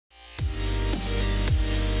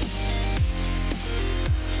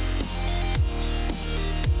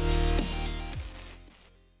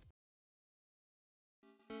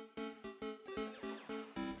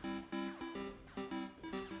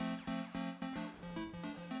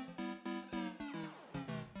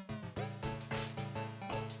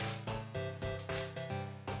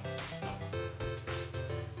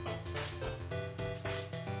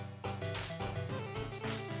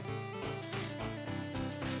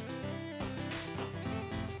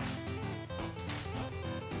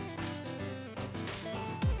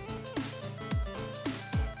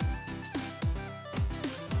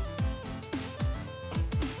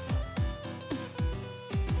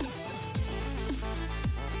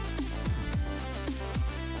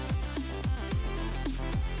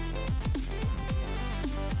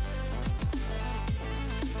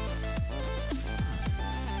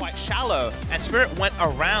quite shallow, and Spirit went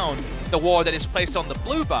around the ward that is placed on the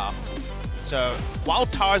blue buff. So while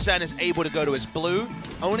Tarzan is able to go to his blue,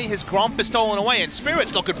 only his Gromp is stolen away, and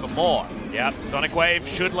Spirit's looking for more. Yep, Sonic Wave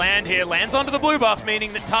should land here. Lands onto the blue buff,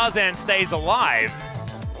 meaning that Tarzan stays alive.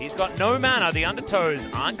 He's got no mana. The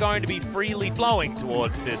undertows aren't going to be freely flowing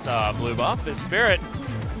towards this blue buff. This Spirit,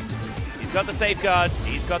 he's got the safeguard.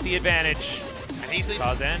 He's got the advantage.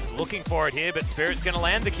 Tarzan looking for it here, but Spirit's going to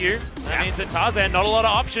land the Q. That means that Tarzan, not a lot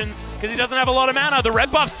of options, because he doesn't have a lot of mana. The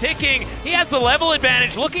red buff's ticking. He has the level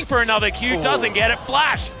advantage, looking for another Q. Doesn't get it.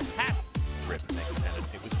 Flash.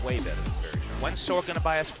 It was way better than very sure. When's Sword going to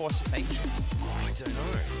buy us Force of Nature? I don't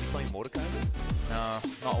know. Is he playing Mordecai? No,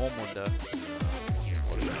 not Ormundo.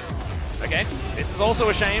 Okay, this is also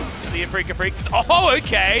a shame for the Afrika Freaks. Oh,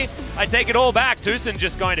 okay. I take it all back. Tucson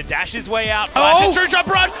just going to dash his way out. Flash true shot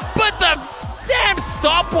run, but the damn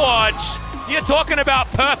stopwatch! You're talking about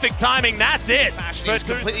perfect timing. That's it. He's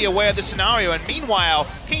completely aware of the scenario, and meanwhile,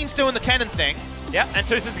 Keen's doing the Kennen thing. Yep, and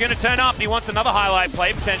Tucson's going to turn up. He wants another highlight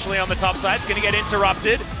play, potentially on the top side. It's going to get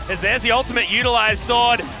interrupted, as there's the ultimate utilized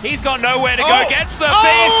Sword. He's got nowhere to go. Gets the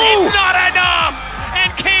beast. It's not enough!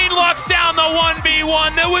 And Keen locks down the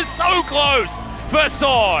 1v1. That was so close for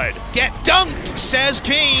Sword. Get dunked, says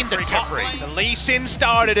Keen. The top lane. The Lee Sin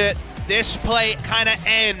started it. This play kind of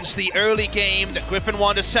ends the early game that Griffin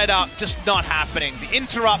wanted to set up, just not happening. The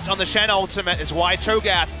interrupt on the Shen ultimate is why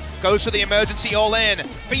Cho'Gath goes for the emergency all-in.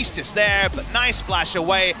 Feast is there, but nice flash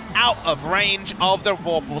away, out of range of the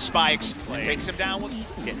Vorpal spikes. And takes him down with...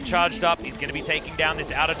 He's getting charged up. He's going to be taking down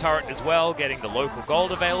this outer turret as well, getting the local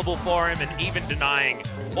gold available for him, and even denying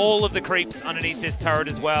all of the creeps underneath this turret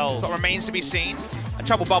as well. What remains to be seen. A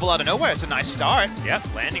trouble bubble out of nowhere. It's a nice start.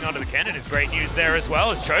 Yep, landing onto the cannon is great news there as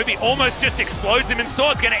well, as Chovy almost just explodes him, and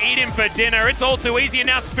Sword's going to eat him for dinner. It's all too easy, and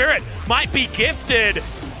now Spirit might be gifted.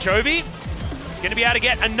 Chovy going to be able to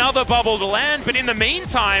get another bubble to land, but in the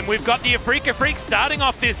meantime, we've got the Afrika Freaks starting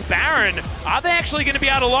off this Baron. Are they actually going to be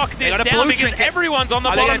able to lock this down, because everyone's on the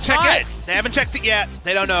bottom side? They haven't checked it yet.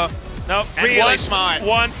 They don't know. Nope. Really smart.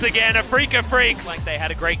 Once again, Afrika Freaks. Like they had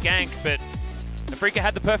a great gank, but Afrika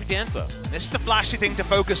had the perfect answer. This is the flashy thing to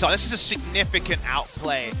focus on. This is a significant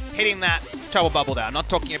outplay, hitting that trouble bubble down. I'm not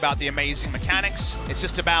talking about the amazing mechanics. It's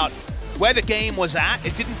just about where the game was at.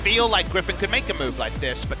 It didn't feel like Griffin could make a move like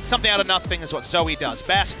this, but something out of nothing is what Zoe does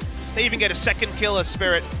best. They even get a second kill as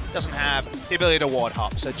Spirit doesn't have the ability to ward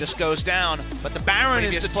hop, so it just goes down. But the Baron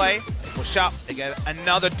is the play. They push up, they get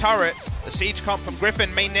another turret. The siege comp from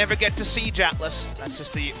Griffin may never get to siege Atlas. That's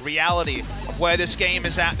just the reality of where this game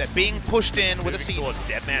is at. They're being pushed in with a siege. Towards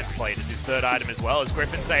Deadman's Plate as his third item as well, as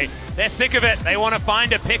Griffin say they're sick of it. They want to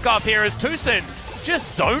find a pick-off here, as Tucson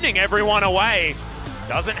just zoning everyone away.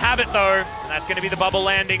 Doesn't have it though, and that's going to be the bubble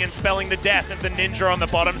landing and spelling the death of the Ninja on the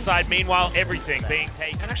bottom side. Meanwhile, everything being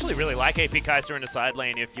taken. I actually really like AP Kaiser in the side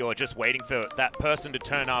lane if you're just waiting for that person to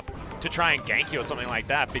turn up to try and gank you or something like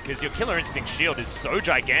that, because your Killer Instinct shield is so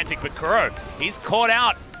gigantic. But Kuro, he's caught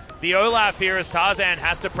out the Olaf here as Tarzan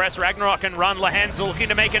has to press Ragnarok and run. Lahen's looking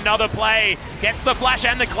to make another play. Gets the flash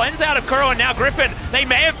and the cleanse out of Kuro, and now Griffin, they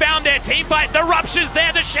may have found their team fight. The Rupture's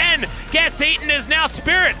there, the Shen gets eaten as now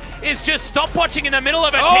Spirit is just stopwatching in the middle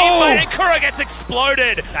of a team fight, and Kuro gets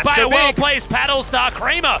exploded by a well-placed paddle star.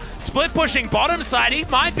 Kramer split pushing bottom side. He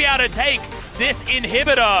might be able to take this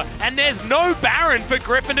inhibitor, and there's no Baron for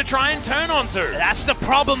Griffin to try and turn onto. That's the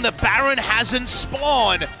problem. The Baron hasn't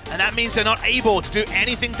spawned, and that means they're not able to do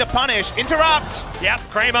anything to punish. Interrupt! Yep,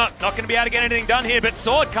 Kramer not going to be able to get anything done here, but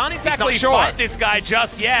Sword can't exactly fight this guy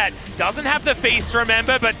just yet. Doesn't have the feast,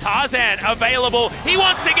 remember, but Tarzan available. He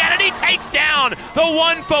wants to get it. He takes down the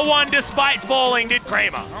 1-for-1 despite falling. Did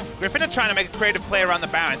Kramer. Griffin are trying to make a creative play around the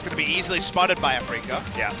Baron. It's going to be easily spotted by Afrika.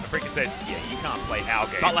 Yeah, Afrika said, yeah, you can't play our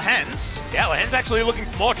game. But Lahen's. Yeah, Lahen's actually looking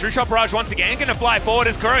for more. True Shot Barrage once again going to fly forward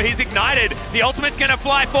as Kuro, he's ignited. The ultimate's going to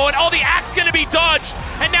fly forward. Oh, the axe going to be dodged.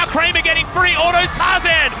 And now Kramer getting free autos.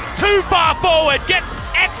 Tarzan too far forward, gets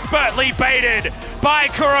expertly baited by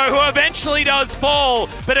Kuro, who eventually does fall.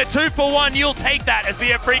 But a 2-for-1, you'll take that as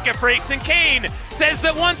the Afrika Freaks. And Keen says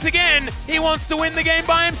that once again, he wants to win the game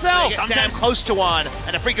by himself. They get damn close to one,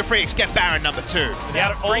 and Afrika Freaks get Baron number 2.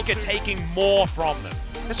 Without Afrika taking more from them.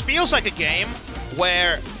 This feels like a game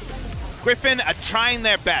where Griffin are trying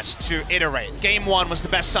their best to iterate. Game 1 was the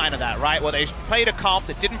best sign of that, right? Where they played a comp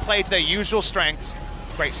that didn't play to their usual strengths.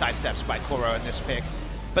 Great sidesteps by Kuro in this pick.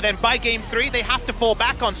 But then by game 3, they have to fall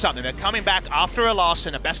back on something. They're coming back after a loss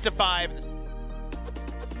in a best of 5.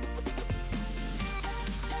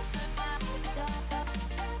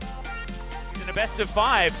 In a best of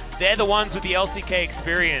 5, they're the ones with the LCK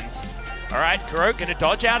experience. All right, Kuro going to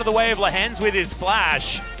dodge out of the way of Lahen's with his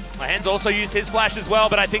flash. Hen's also used his flash as well,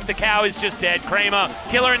 but I think the cow is just dead. Kramer,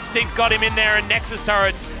 Killer Instinct got him in there, and Nexus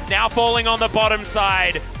turrets now falling on the bottom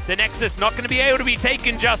side. The Nexus not going to be able to be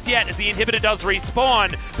taken just yet as the inhibitor does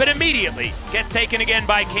respawn, but immediately gets taken again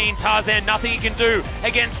by Keen. Tarzan, nothing he can do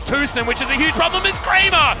against Tucson, which is a huge problem as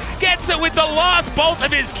Kramer gets it with the last bolt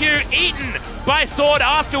of his Q, eaten by Sword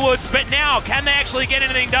afterwards. But now, can they actually get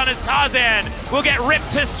anything done as Tarzan will get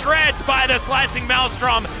ripped to shreds by the slicing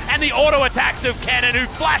Maelstrom and the auto attacks of Cannon, who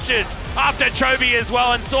flashes after Chovy as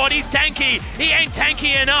well. And Sword, he's tanky. He ain't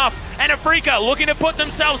tanky enough. And Afrika looking to put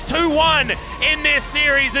themselves 2-1 in this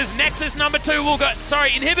series as Nexus number 2 will go,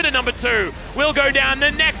 Inhibitor number 2 will go down. The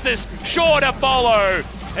Nexus sure to follow.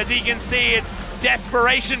 As you can see, it's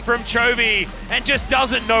desperation from Chovy and just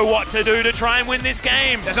doesn't know what to do to try and win this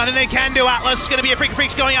game. There's nothing they can do, Atlas. It's going to be Afrika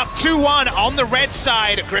Freaks going up 2-1 on the red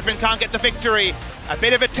side. Griffin can't get the victory. A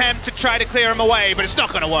bit of attempt to try to clear him away, but it's not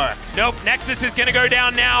going to work. Nope, Nexus is going to go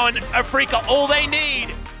down now, and Afrika all they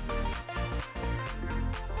need.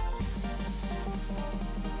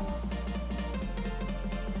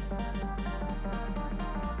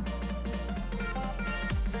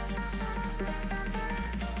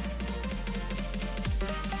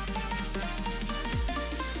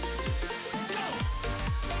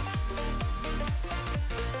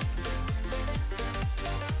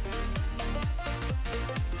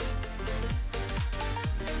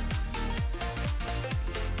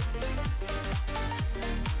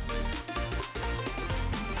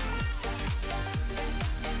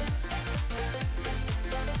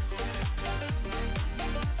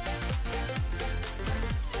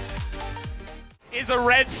 Is a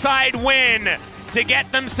red side win to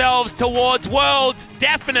get themselves towards Worlds,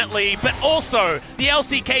 definitely, but also the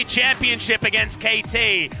LCK Championship against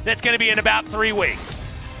KT that's going to be in about 3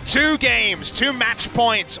 weeks. 2 games, 2 match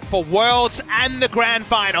points for Worlds and the Grand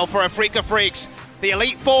Final for Afrika Freaks. The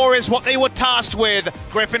Elite Four is what they were tasked with.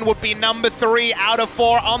 Griffin would be number 3 out of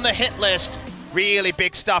 4 on the hit list. Really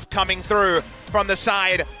big stuff coming through from the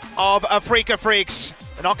side of Afrika Freaks.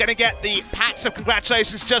 They're not going to get the pats of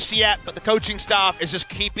congratulations just yet, but the coaching staff is just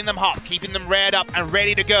keeping them hot, keeping them reared up and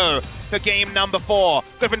ready to go for game number 4.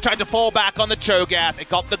 Griffin tried to fall back on the Cho'Gath. It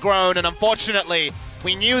got the groan, and unfortunately,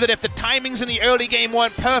 we knew that if the timings in the early game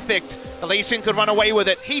weren't perfect, the Lee Sin could run away with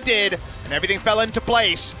it. He did, and everything fell into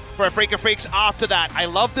place for Afrika Freaks after that. I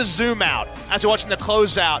love the zoom out as you're watching the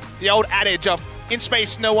closeout, the old adage of in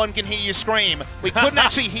space, no one can hear you scream. We couldn't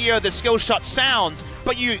actually hear the skill shot sounds,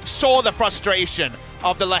 but you saw the frustration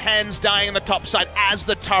of the Lehens dying in the top side as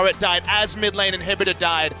the turret died, as mid lane inhibitor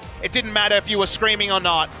died. It didn't matter if you were screaming or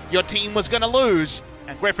not, your team was going to lose,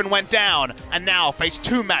 and Griffin went down and now face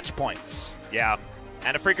 2 match points. Yeah,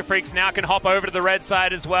 and Afrika Freaks now can hop over to the red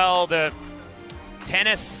side as well. The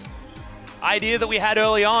tennis idea that we had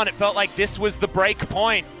early on, it felt like this was the break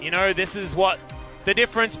point. You know, this is what the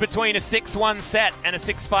difference between a 6-1 set and a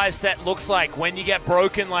 6-5 set looks like. When you get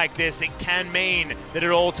broken like this, it can mean that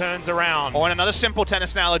it all turns around. Or in another simple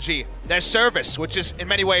tennis analogy, their service, which is in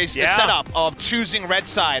many ways the setup of choosing red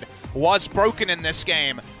side, was broken in this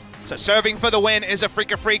game. So serving for the win is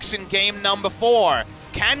Afrika Freaks in game number 4.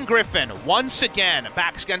 Can Griffin, once again,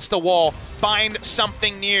 backs against the wall, find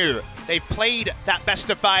something new? They've played that best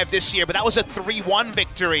of 5 this year, but that was a 3-1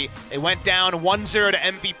 victory. They went down 1-0 to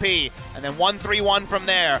MVP, and then 1-3-1 from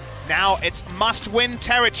there. Now it's must-win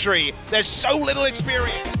territory. There's so little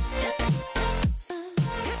experience.